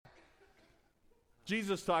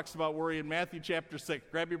Jesus talks about worry in Matthew chapter 6.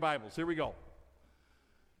 Grab your Bibles. Here we go.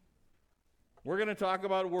 We're going to talk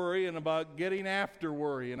about worry and about getting after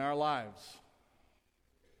worry in our lives.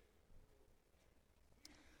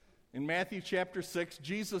 In Matthew chapter 6,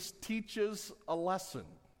 Jesus teaches a lesson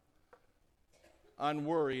on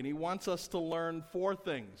worry, and he wants us to learn four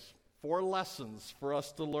things, four lessons for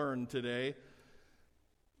us to learn today.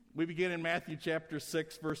 We begin in Matthew chapter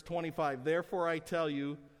 6, verse 25. Therefore I tell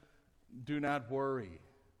you, do not worry.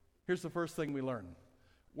 Here's the first thing we learn.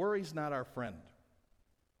 Worry's not our friend.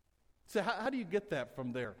 So how do you get that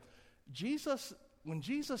from there? When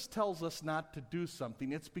Jesus tells us not to do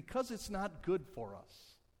something, it's because it's not good for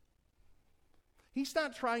us. He's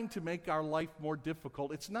not trying to make our life more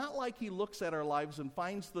difficult. It's not like he looks at our lives and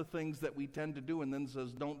finds the things that we tend to do and then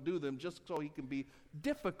says, don't do them, just so he can be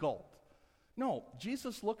difficult. No,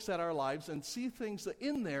 Jesus looks at our lives and sees things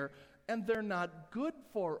in there, and they're not good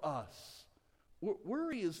for us.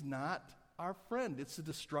 Worry is not our friend. It's a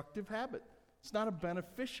destructive habit. It's not a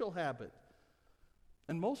beneficial habit.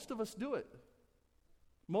 And most of us do it.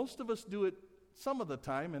 Most of us do it some of the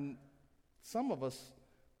time, and some of us,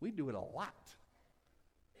 we do it a lot.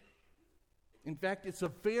 In fact, it's a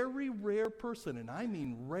very rare person, and I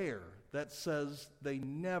mean rare, that says they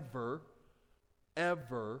never,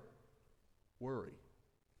 ever worry.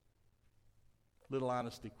 Little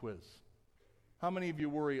honesty quiz. How many of you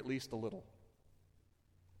worry at least a little?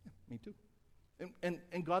 Yeah, me too.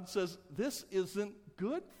 And God says, this isn't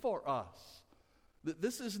good for us.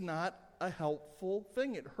 This is not a helpful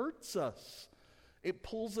thing. It hurts us. It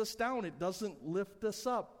pulls us down. It doesn't lift us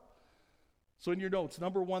up. So in your notes,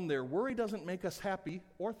 number one there, worry doesn't make us happy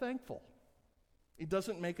or thankful. It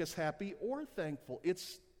doesn't make us happy or thankful.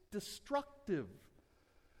 It's destructive.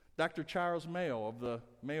 Dr. Charles Mayo of the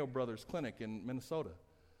Mayo Brothers Clinic in Minnesota,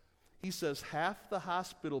 he says half the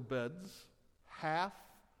hospital beds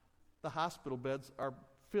are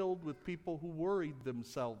filled with people who worried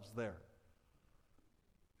themselves there.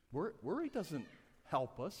 Worry doesn't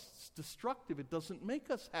help us. It's destructive. It doesn't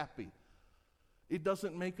make us happy. It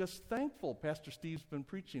doesn't make us thankful. Pastor Steve's been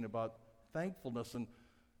preaching about thankfulness, and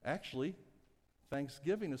actually,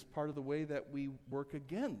 Thanksgiving is part of the way that we work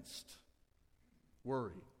against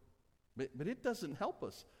worry. But it doesn't help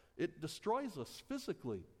us. It destroys us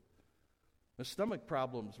physically. The stomach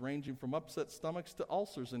problems ranging from upset stomachs to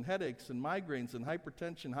ulcers and headaches and migraines and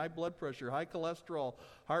hypertension, high blood pressure, high cholesterol,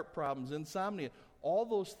 heart problems, insomnia, all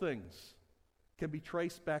those things can be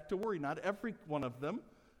traced back to worry. Not every one of them,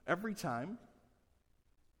 every time,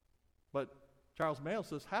 but Charles Mayo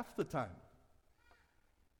says half the time.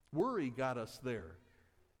 Worry got us there.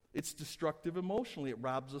 It's destructive emotionally. It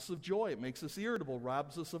robs us of joy. It makes us irritable,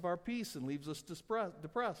 robs us of our peace, and leaves us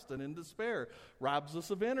depressed and in despair. Robs us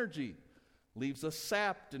of energy, leaves us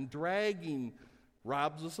sapped and dragging,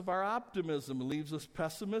 robs us of our optimism, and leaves us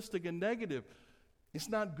pessimistic and negative. It's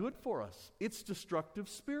not good for us. It's destructive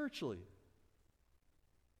spiritually.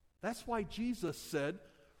 That's why Jesus said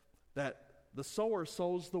that the sower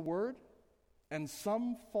sows the word, and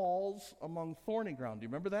some falls among thorny ground. Do you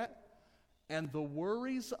remember that? And the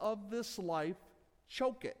worries of this life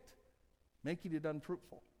choke it, making it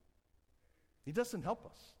unfruitful. It doesn't help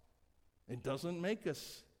us. It doesn't make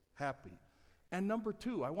us happy. And number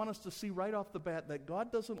two, I want us to see right off the bat that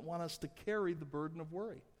God doesn't want us to carry the burden of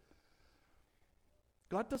worry.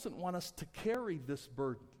 God doesn't want us to carry this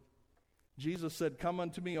burden. Jesus said, "Come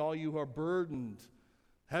unto me, all you who are burdened,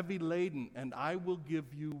 heavy laden, and I will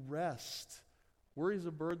give you rest." Worry is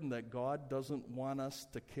a burden that God doesn't want us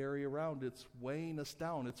to carry around. It's weighing us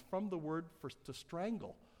down. It's from the word to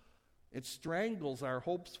strangle. It strangles our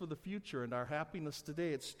hopes for the future and our happiness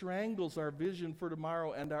today. It strangles our vision for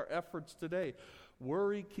tomorrow and our efforts today.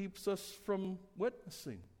 Worry keeps us from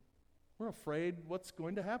witnessing. We're afraid what's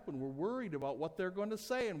going to happen. We're worried about what they're going to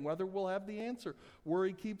say and whether we'll have the answer.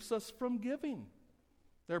 Worry keeps us from giving.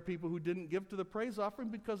 There are people who didn't give to the praise offering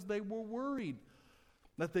because they were worried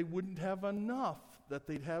that they wouldn't have enough, that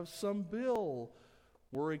they'd have some bill.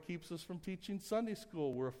 Worry keeps us from teaching Sunday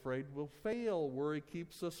school. We're afraid we'll fail. Worry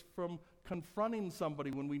keeps us from confronting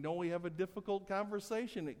somebody when we know we have a difficult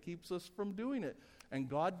conversation. It keeps us from doing it. And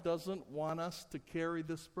God doesn't want us to carry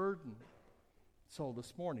this burden. So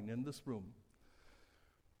this morning in this room,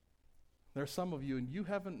 there are some of you, and you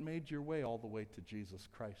haven't made your way all the way to Jesus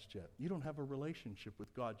Christ yet. You don't have a relationship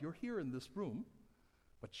with God. You're here in this room,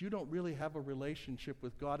 but you don't really have a relationship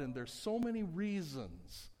with God, and there's so many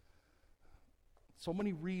reasons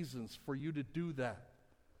for you to do that.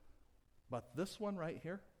 But this one right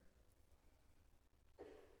here,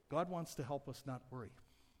 God wants to help us not worry.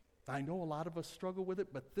 I know a lot of us struggle with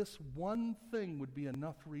it, but this one thing would be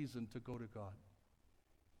enough reason to go to God.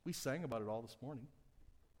 We sang about it all this morning.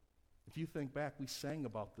 If you think back, we sang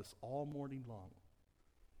about this all morning long.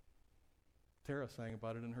 Tara sang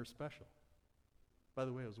about it in her special. By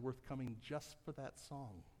the way, it was worth coming just for that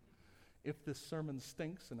song. If this sermon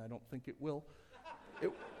stinks, and I don't think it will,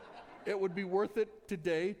 it would be worth it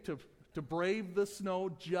today to brave the snow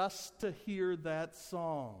just to hear that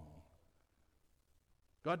song.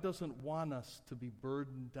 God doesn't want us to be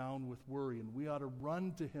burdened down with worry, and we ought to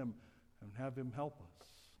run to Him and have Him help us.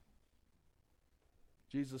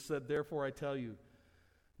 Jesus said, therefore I tell you,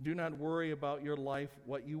 do not worry about your life,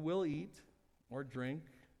 what you will eat or drink,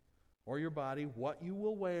 or your body, what you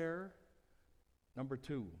will wear. Number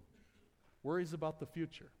 2, worries about the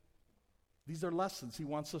future. These are lessons He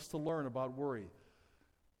wants us to learn about worry.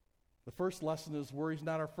 The first lesson is worry's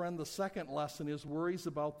not our friend. The second lesson is worries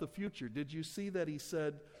about the future. Did you see that He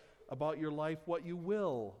said about your life, what you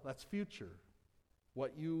will? That's future.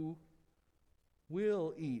 What you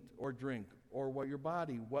will eat or drink, or what your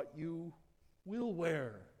body, what you will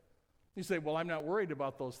wear. You say, well, I'm not worried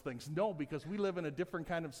about those things. No, because we live in a different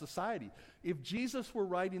kind of society. If Jesus were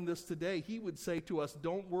writing this today, He would say to us,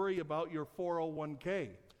 don't worry about your 401k.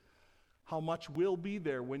 How much will be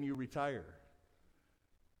there when you retire?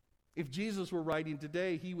 If Jesus were writing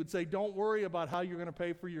today, He would say, don't worry about how you're going to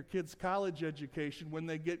pay for your kids' college education when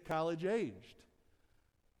they get college aged.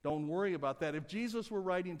 Don't worry about that. If Jesus were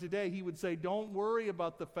writing today, He would say, don't worry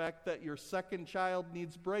about the fact that your second child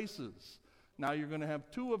needs braces. Now you're going to have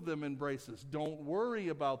 2 of them in braces. Don't worry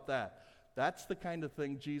about that. That's the kind of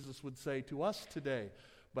thing Jesus would say to us today.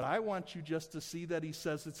 But I want you just to see that He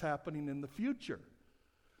says it's happening in the future.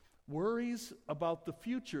 Worries about the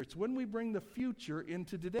future. It's when we bring the future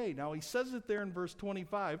into today. Now He says it there in verse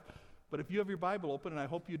 25, but if you have your Bible open, and I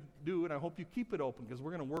hope you do, and I hope you keep it open, because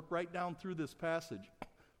we're going to work right down through this passage.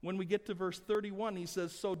 When we get to verse 31, He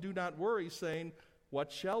says, so do not worry, saying,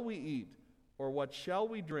 what shall we eat? Or what shall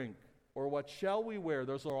we drink? Or what shall we wear?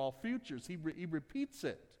 Those are all futures. He repeats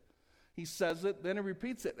it. He says it, then He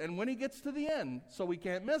repeats it. And when He gets to the end, so we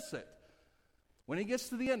can't miss it, when He gets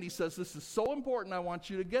to the end, He says, this is so important, I want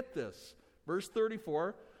you to get this. Verse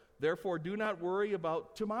 34, therefore do not worry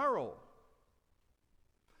about tomorrow.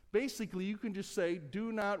 Basically, you can just say,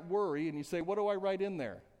 do not worry, and you say, what do I write in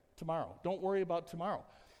there? Tomorrow. Don't worry about tomorrow.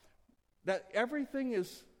 That everything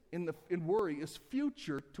is in worry is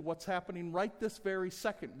future to what's happening right this very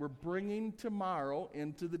second. We're bringing tomorrow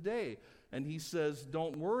into the day. And He says,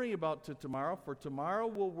 don't worry about tomorrow, for tomorrow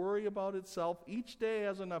will worry about itself. Each day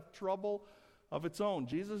has enough trouble of its own.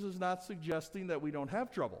 Jesus is not suggesting that we don't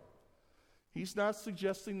have trouble. He's not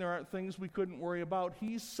suggesting there aren't things we couldn't worry about.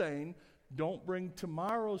 He's saying, don't bring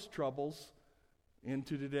tomorrow's troubles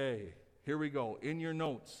into today. Here we go. In your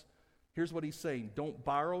notes, here's what He's saying. Don't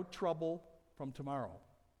borrow trouble from tomorrow.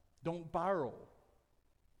 Don't borrow.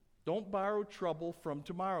 Don't borrow trouble from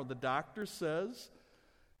tomorrow. The doctor says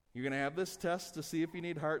you're going to have this test to see if you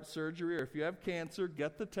need heart surgery, or if you have cancer,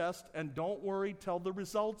 get the test, and don't worry till the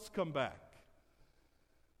results come back.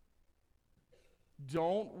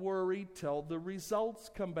 Don't worry till the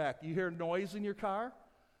results come back. You hear noise in your car?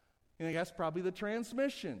 You think that's probably the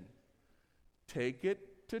transmission. Take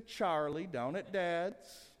it to Charlie down at Dad's.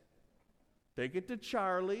 Take it to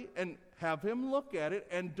Charlie and have him look at it,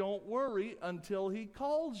 and don't worry until he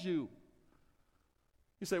calls you.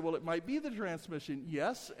 You say, well, it might be the transmission.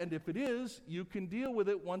 Yes, and if it is, you can deal with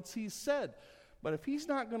it once he's said. But if he's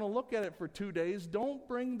not going to look at it for 2 days, don't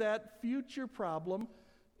bring that future problem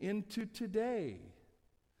into today.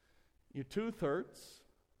 Your tooth hurts,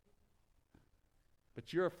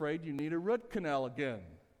 but you're afraid you need a root canal again.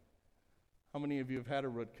 How many of you have had a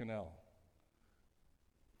root canal?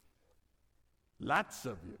 Lots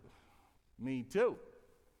of you. Me too.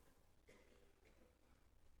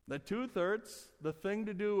 The tooth hurts. The thing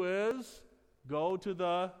to do is go to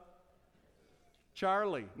the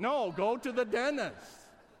Charlie. No, go to the dentist.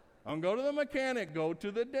 Don't go to the mechanic. Go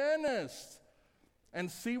to the dentist and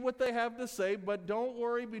see what they have to say, but don't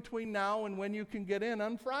worry between now and when you can get in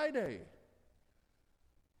on Friday.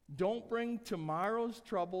 Don't bring tomorrow's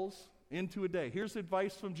troubles into a day. Here's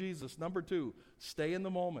advice from Jesus. Number 2, stay in the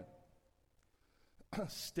moment.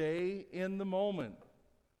 Stay in the moment.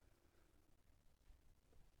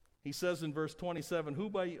 He says in verse 27, who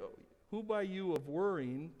by you of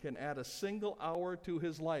worrying can add a single hour to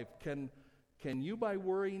his life? Can you by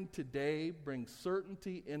worrying today bring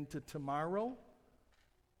certainty into tomorrow?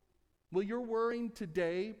 Will your worrying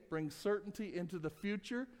today bring certainty into the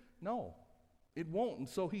future? No, it won't. And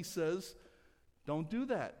so he says, don't do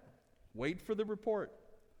that. Wait for the report.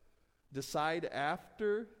 Decide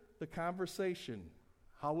after the conversation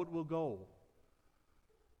how it will go.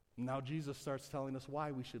 Now Jesus starts telling us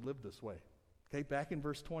why we should live this way. Okay, back in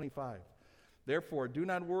verse 25. Therefore, do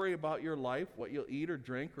not worry about your life, what you'll eat or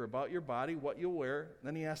drink, or about your body, what you'll wear.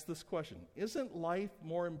 Then he asks this question: isn't life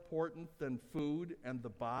more important than food, and the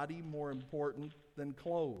body more important than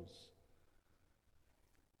clothes?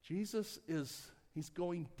 Jesus he's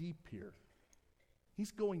going deep here.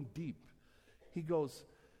 He's going deep. He goes,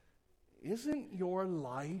 isn't your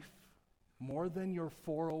life more than your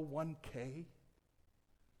 401k?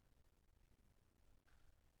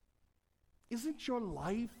 Isn't your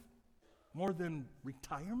life more than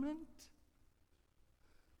retirement?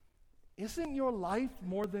 Isn't your life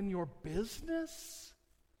more than your business?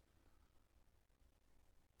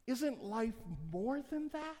 Isn't life more than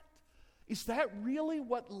that? Is that really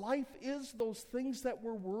what life is, those things that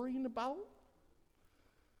we're worrying about?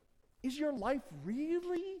 Is your life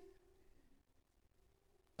really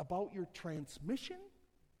about your transmission?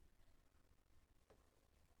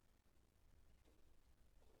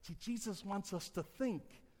 See, Jesus wants us to think.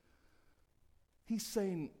 He's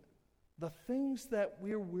saying, the things that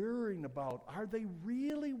we're worrying about, are they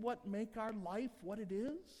really what make our life what it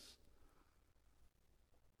is?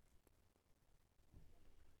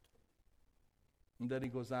 And then he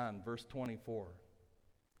goes on, verse 24.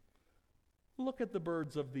 Look at the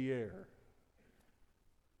birds of the air.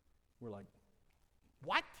 We're like,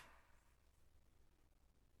 what?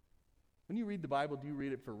 When you read the Bible, do you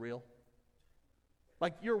read it for real?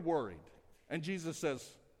 Like you're worried. And Jesus says,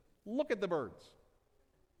 look at the birds.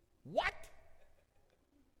 What?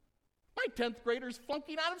 My 10th grader's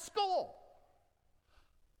flunking out of school.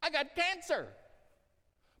 I got cancer.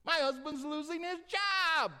 My husband's losing his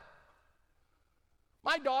job.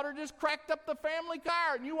 My daughter just cracked up the family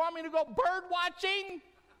car, and you want me to go bird watching?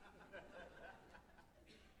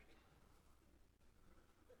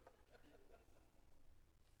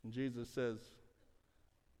 And Jesus says,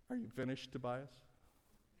 are you finished, Tobias?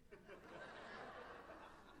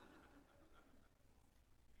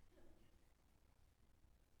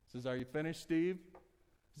 He says, are you finished, Steve?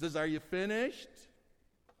 He says, are you finished?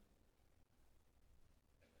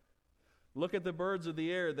 Look at the birds of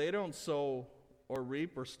the air. They don't sow or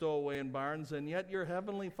reap or stow away in barns, and yet your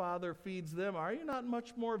heavenly Father feeds them. Are you not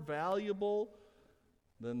much more valuable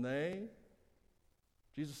than they?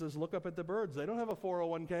 Jesus says, look up at the birds. They don't have a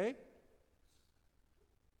 401k.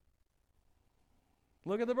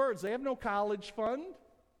 Look at the birds. They have no college fund.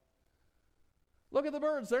 Look at the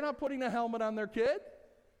birds. They're not putting a helmet on their kid.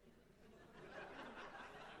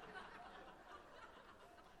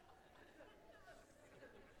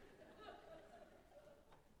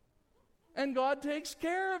 And God takes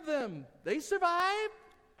care of them. They survive.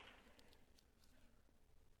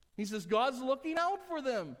 He says, God's looking out for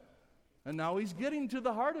them. And now he's getting to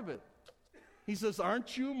the heart of it. He says,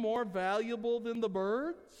 aren't you more valuable than the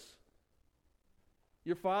birds?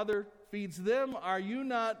 Your Father feeds them. Are you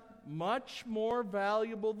not much more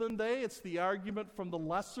valuable than they? It's the argument from the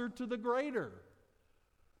lesser to the greater.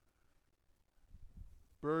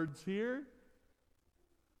 Birds here,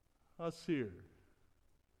 us here.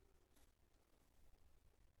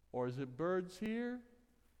 Or is it birds here,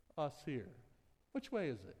 us here? Which way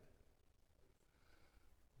is it?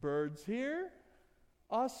 Birds here,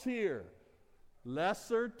 us here.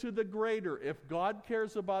 Lesser to the greater. If God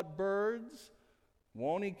cares about birds,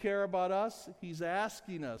 won't he care about us? He's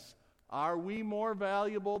asking us, are we more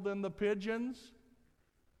valuable than the pigeons?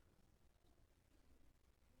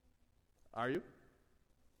 Are you?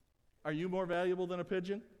 Are you more valuable than a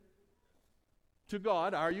pigeon? To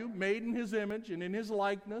God, are you? Made in his image and in his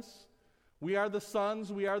likeness. We are the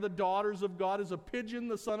sons, we are the daughters of God. Is a pigeon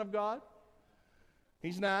the son of God?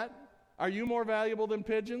 He's not. Are you more valuable than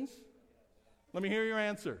pigeons? Let me hear your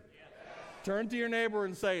answer. Yes. Turn to your neighbor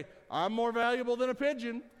and say, I'm more valuable than a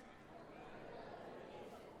pigeon.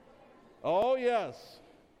 Oh, yes.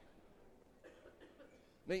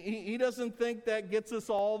 He doesn't think that gets us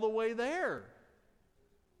all the way there.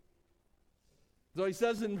 So he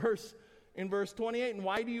says in verse 28, and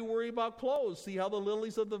why do you worry about clothes? See how the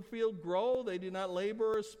lilies of the field grow? They do not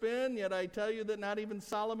labor or spin. Yet I tell you that not even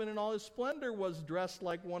Solomon in all his splendor was dressed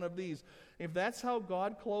like one of these. If that's how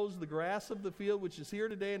God clothes the grass of the field, which is here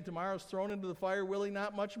today and tomorrow is thrown into the fire, will he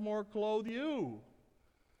not much more clothe you?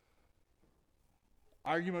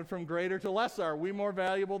 Argument from greater to lesser. Are we more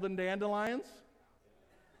valuable than dandelions?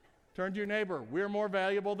 Turn to your neighbor. We're more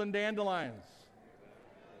valuable than dandelions.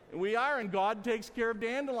 We are, and God takes care of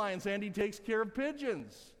dandelions, and he takes care of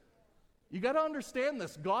pigeons. You got to understand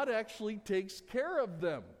this. God actually takes care of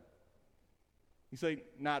them. You say,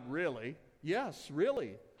 not really. Yes,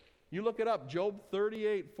 really. You look it up, Job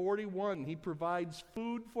 38:41. He provides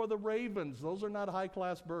food for the ravens. Those are not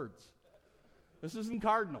high-class birds. This isn't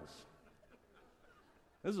cardinals.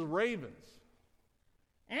 This is ravens.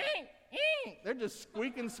 They're just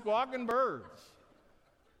squeaking, squawking birds.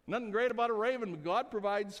 Nothing great about a raven, but God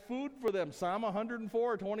provides food for them. Psalm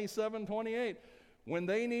 104:27-28. When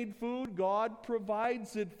they need food, God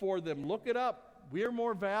provides it for them. Look it up. We're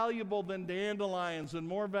more valuable than dandelions and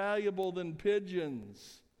more valuable than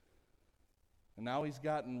pigeons. And now he's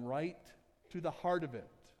gotten right to the heart of it.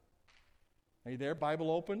 Are you there?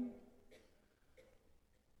 Bible open?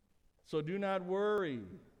 So do not worry.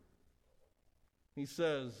 He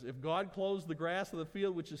says, if God clothes the grass of the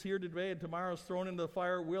field, which is here today and tomorrow is thrown into the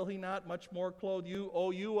fire, will he not much more clothe you,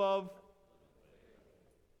 O you of?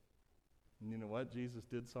 And you know what? Jesus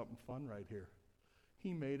did something fun right here.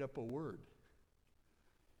 He made up a word.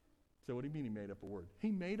 So what do you mean he made up a word?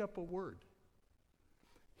 He made up a word.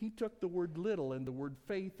 He took the word little and the word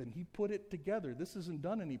faith and he put it together. This isn't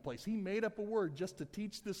done anyplace. He made up a word just to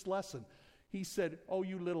teach this lesson. He said, oh,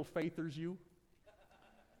 you little faithers, you.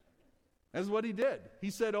 That's what he did. He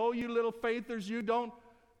said, oh, you little faithers, you're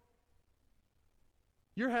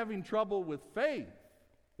having trouble with faith.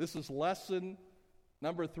 This is lesson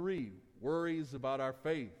number 3, worries about our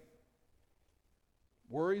faith.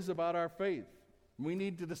 Worries about our faith. We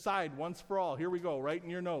need to decide once for all. Here we go, right in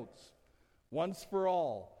your notes. Once for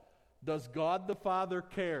all, does God the Father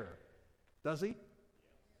care? Does he?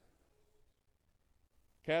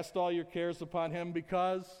 Cast all your cares upon him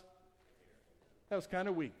because? That was kind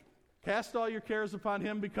of weak. Cast all your cares upon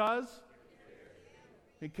him because?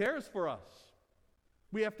 He cares for us.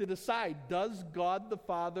 We have to decide, does God the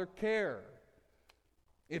Father care?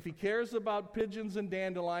 If he cares about pigeons and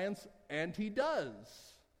dandelions, and he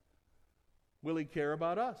does, will he care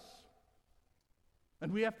about us?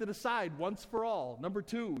 And we have to decide once for all. Number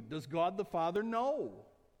 2, does God the Father know?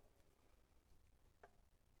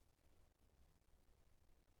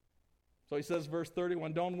 So he says, verse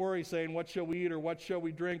 31, don't worry, saying, what shall we eat, or what shall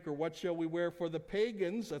we drink, or what shall we wear? For the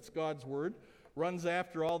pagans, that's God's word, runs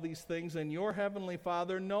after all these things, and your heavenly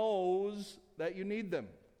Father knows that you need them.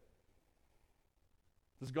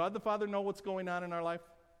 Does God the Father know what's going on in our life?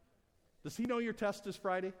 Does he know your test is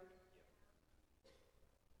Friday?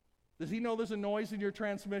 Does he know there's a noise in your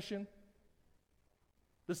transmission?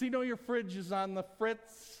 Does he know your fridge is on the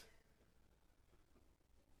fritz?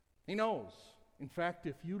 He knows. In fact,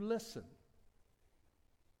 if you listen,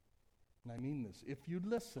 and I mean this, if you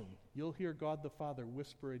listen, you'll hear God the Father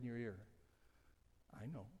whisper in your ear, I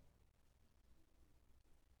know.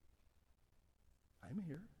 I'm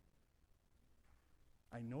here.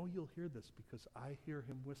 I know you'll hear this because I hear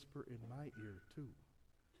him whisper in my ear too.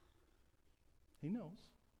 He knows.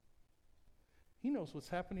 He knows what's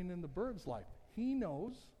happening in the bird's life. He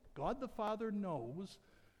knows, God the Father knows,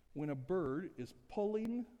 when a bird is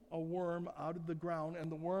pulling a worm out of the ground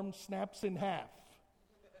and the worm snaps in half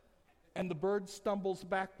and the bird stumbles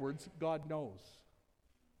backwards, God knows.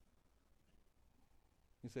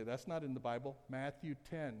 You say, that's not in the Bible. Matthew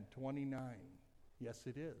 10:29. Yes,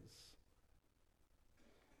 it is.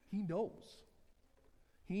 He knows.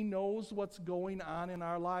 He knows what's going on in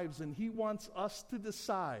our lives, and he wants us to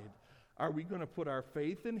decide, are we going to put our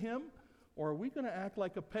faith in him, or are we going to act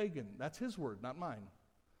like a pagan? That's his word, not mine.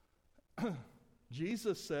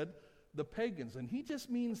 Jesus said, the pagans, and he just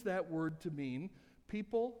means that word to mean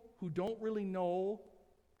people who don't really know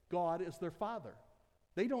God as their Father.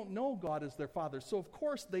 They don't know God as their Father, so of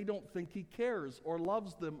course they don't think he cares or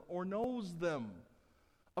loves them or knows them.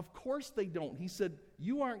 Of course they don't. He said,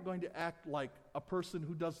 you aren't going to act like a person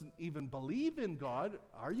who doesn't even believe in God,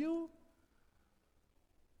 are you?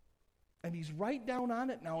 And he's right down on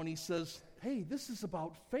it now, and he says, hey, this is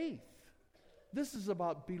about faith. This is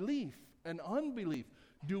about belief and unbelief.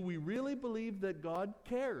 Do we really believe that God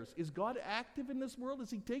cares? Is God active in this world?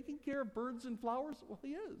 Is he taking care of birds and flowers? Well,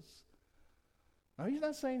 he is. Now, he's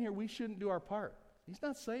not saying here we shouldn't do our part. He's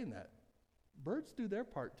not saying that. Birds do their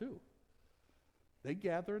part too. They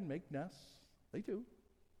gather and make nests. They do.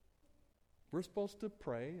 We're supposed to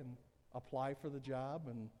pray and apply for the job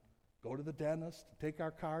and go to the dentist, take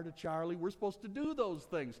our car to Charlie. We're supposed to do those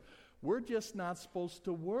things. We're just not supposed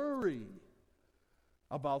to worry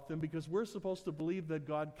about them because we're supposed to believe that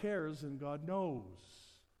God cares and God knows.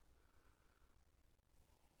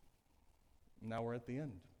 Now we're at the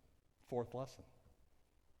end. 4th lesson.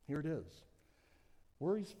 Here it is.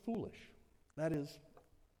 Worry's foolish. That is,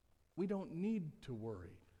 we don't need to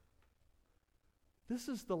worry. This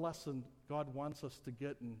is the lesson God wants us to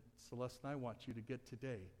get, and Celeste and I want you to get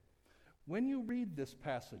today. When you read this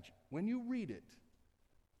passage, when you read it,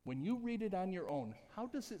 When you read it on your own, how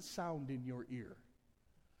does it sound in your ear?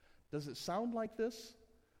 Does it sound like this?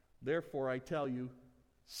 Therefore, I tell you,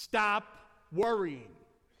 stop worrying.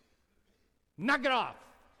 Knock it off.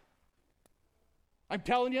 I'm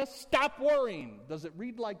telling you, stop worrying. Does it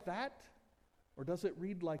read like that? Or does it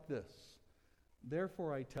read like this?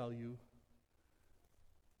 Therefore, I tell you,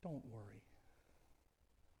 don't worry.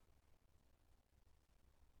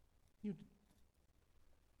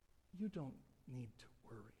 You don't need to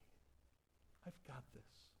worry. I've got this.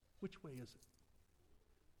 Which way is it?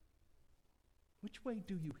 Which way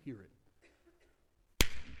do you hear it?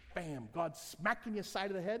 Bam, God smacking you side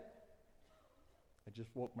of the head. I just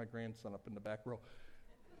woke my grandson up in the back row.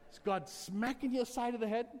 Is God smacking you side of the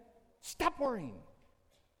head? Stop worrying.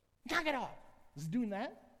 Knock it off. Is he doing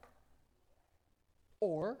that?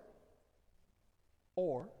 Or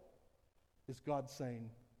is God saying,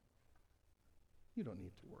 you don't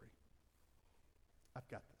need to worry. I've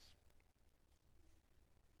got this.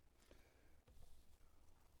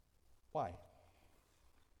 Why?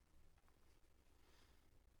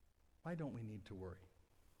 Why don't we need to worry?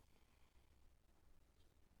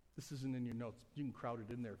 This isn't in your notes. You can crowd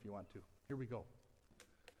it in there if you want to. Here we go.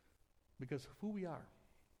 Because of who we are.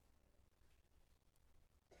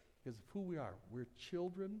 Because of who we are. We're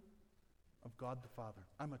children of God the Father.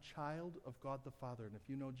 I'm a child of God the Father. And if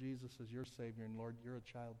you know Jesus as your Savior and Lord, you're a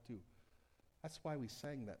child too. That's why we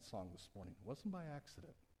sang that song this morning. It wasn't by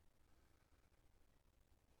accident.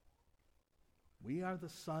 We are the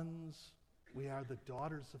sons, we are the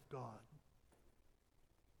daughters of God.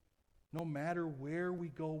 No matter where we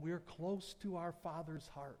go, we're close to our Father's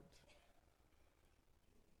heart.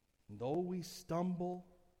 And though we stumble,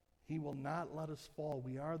 He will not let us fall.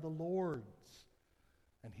 We are the Lord's,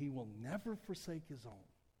 and He will never forsake His own.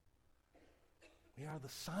 We are the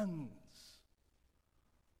sons.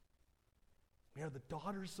 We are the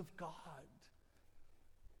daughters of God.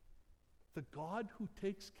 The God who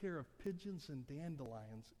takes care of pigeons and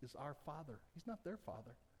dandelions is our Father. He's not their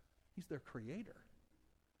Father. He's their Creator.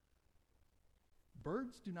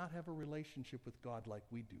 Birds do not have a relationship with God like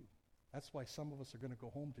we do. That's why some of us are going to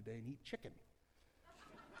go home today and eat chicken.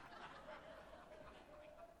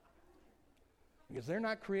 Because they're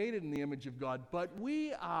not created in the image of God, but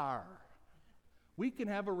we are. We can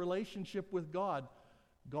have a relationship with God.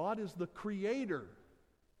 God is the creator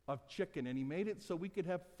of chicken, and He made it so we could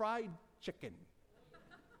have fried chicken.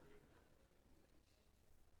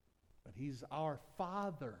 But He's our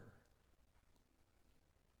Father.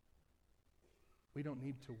 We don't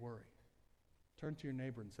need to worry. Turn to your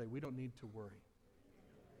neighbor and say, we don't need to worry.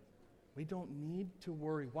 We don't need to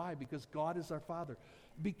worry. Why? Because God is our Father.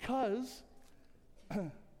 Because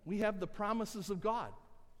we have the promises of God.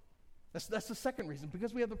 That's the second reason.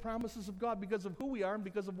 Because we have the promises of God, because of who we are and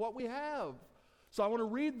because of what we have. So I want to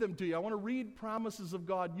read them to you. I want to read promises of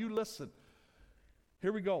God. You listen.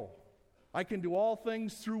 Here we go. I can do all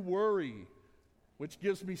things through worry, which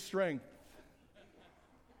gives me strength.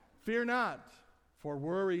 Fear not, for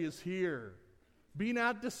worry is here. Be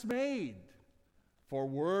not dismayed, for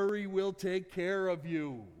worry will take care of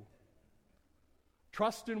you.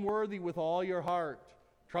 Trust in worry with all your heart.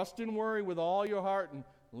 Trust in worry with all your heart, and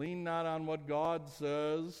lean not on what God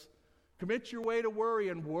says. Commit your way to worry,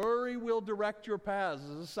 and worry will direct your paths.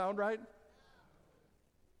 Does this sound right?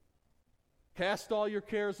 Cast all your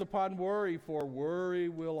cares upon worry, for worry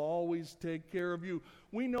will always take care of you.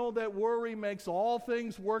 We know that worry makes all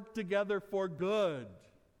things work together for good.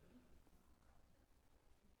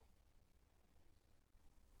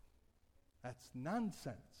 That's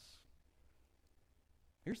nonsense.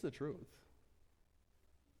 Here's the truth.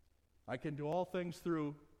 I can do all things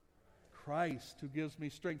through Christ who gives me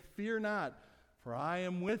strength. Fear not, for I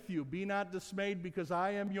am with you. Be not dismayed, because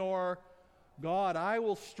I am your God. I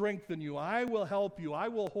will strengthen you. I will help you. I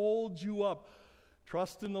will hold you up.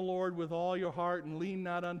 Trust in the Lord with all your heart, and lean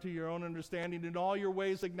not unto your own understanding. In all your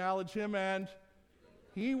ways acknowledge Him, and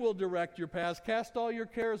He will direct your paths. Cast all your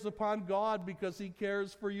cares upon God, because He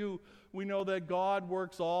cares for you. We know that God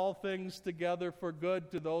works all things together for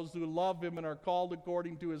good to those who love Him and are called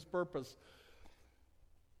according to His purpose.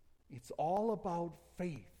 It's all about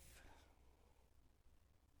faith.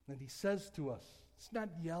 And He says to us, it's not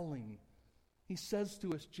yelling. He says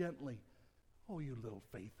to us gently, oh, you little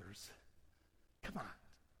faithers, come on.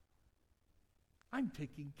 I'm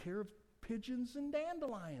taking care of pigeons and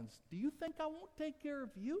dandelions. Do you think I won't take care of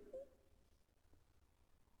you?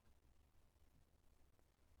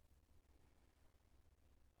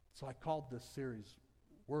 So I called this series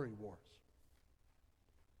Worry Wars.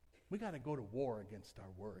 We got to go to war against our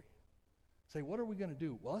worry. Say, what are we going to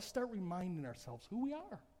do? Well, let's start reminding ourselves who we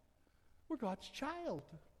are. We're God's child.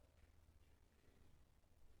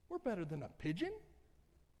 We're better than a pigeon.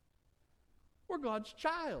 We're God's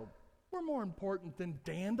child. We're more important than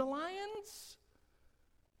dandelions.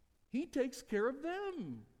 He takes care of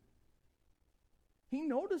them. He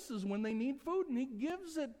notices when they need food and He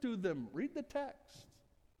gives it to them. Read the text.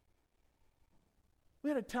 We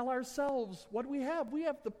got to tell ourselves what we have. We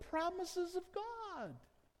have the promises of God,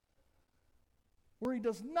 where He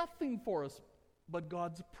does nothing for us but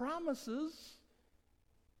God's promises.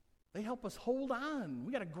 They help us hold on.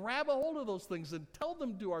 We got to grab a hold of those things and tell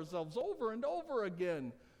them to ourselves over and over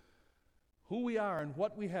again who we are and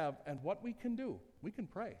what we have and what we can do. We can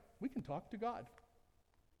pray. We can talk to God.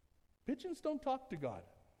 Pigeons don't talk to God.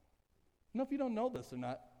 I don't know if you don't know this or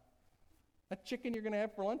not. That chicken you're going to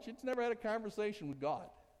have for lunch, it's never had a conversation with God.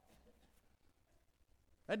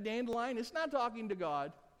 That dandelion, it's not talking to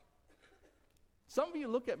God. Some of you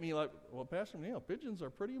look at me like, well, Pastor Neil, pigeons are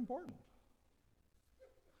pretty important.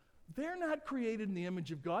 They're not created in the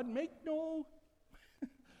image of God.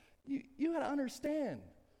 You got to understand.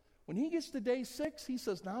 When He gets to day 6, He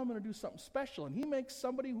says, now I'm going to do something special. And He makes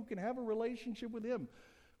somebody who can have a relationship with Him.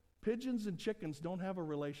 Pigeons and chickens don't have a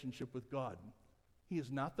relationship with God. He is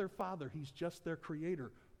not their father. He's just their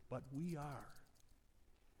creator. But we are.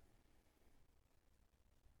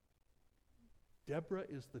 Deborah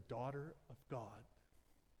is the daughter of God.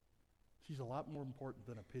 She's a lot more important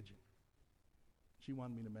than a pigeon. She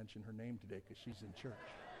wanted me to mention her name today because she's in church.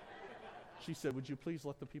 She said, would you please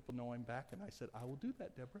let the people know I'm back? And I said, I will do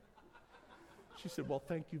that, Deborah. She said, well,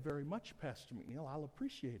 thank you very much, Pastor McNeil. I'll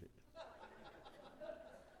appreciate it.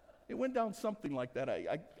 It went down something like that.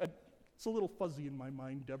 It's a little fuzzy in my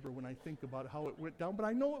mind, Deborah, when I think about how it went down. But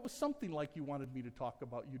I know it was something like you wanted me to talk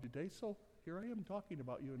about you today. So here I am talking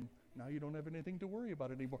about you, and now you don't have anything to worry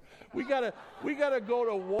about anymore. We gotta go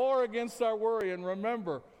to war against our worry and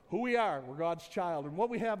remember who we are. We're God's child, and what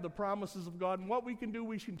we have, the promises of God, and what we can do,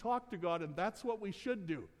 we can talk to God, and that's what we should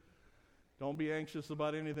do. Don't be anxious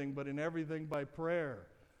about anything, but in everything by prayer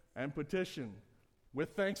and petition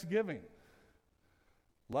with thanksgiving.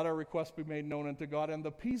 Let our requests be made known unto God, and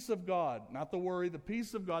the peace of God, not the worry, the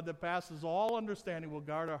peace of God that passes all understanding will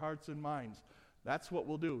guard our hearts and minds. That's what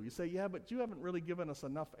we'll do. You say, yeah, but you haven't really given us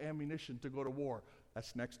enough ammunition to go to war.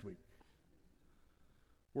 That's next week.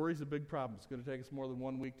 Worry's a big problem. It's going to take us more than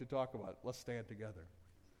 1 week to talk about it. Let's stand together.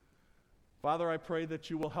 Father, I pray that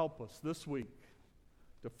you will help us this week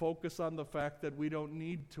to focus on the fact that we don't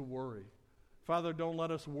need to worry. Father, don't let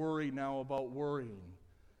us worry now about worrying.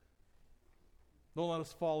 Don't let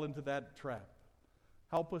us fall into that trap.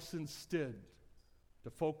 Help us instead to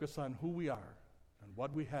focus on who we are and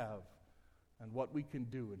what we have and what we can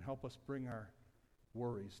do, and help us bring our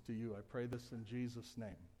worries to you. I pray this in Jesus' name.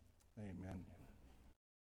 Amen.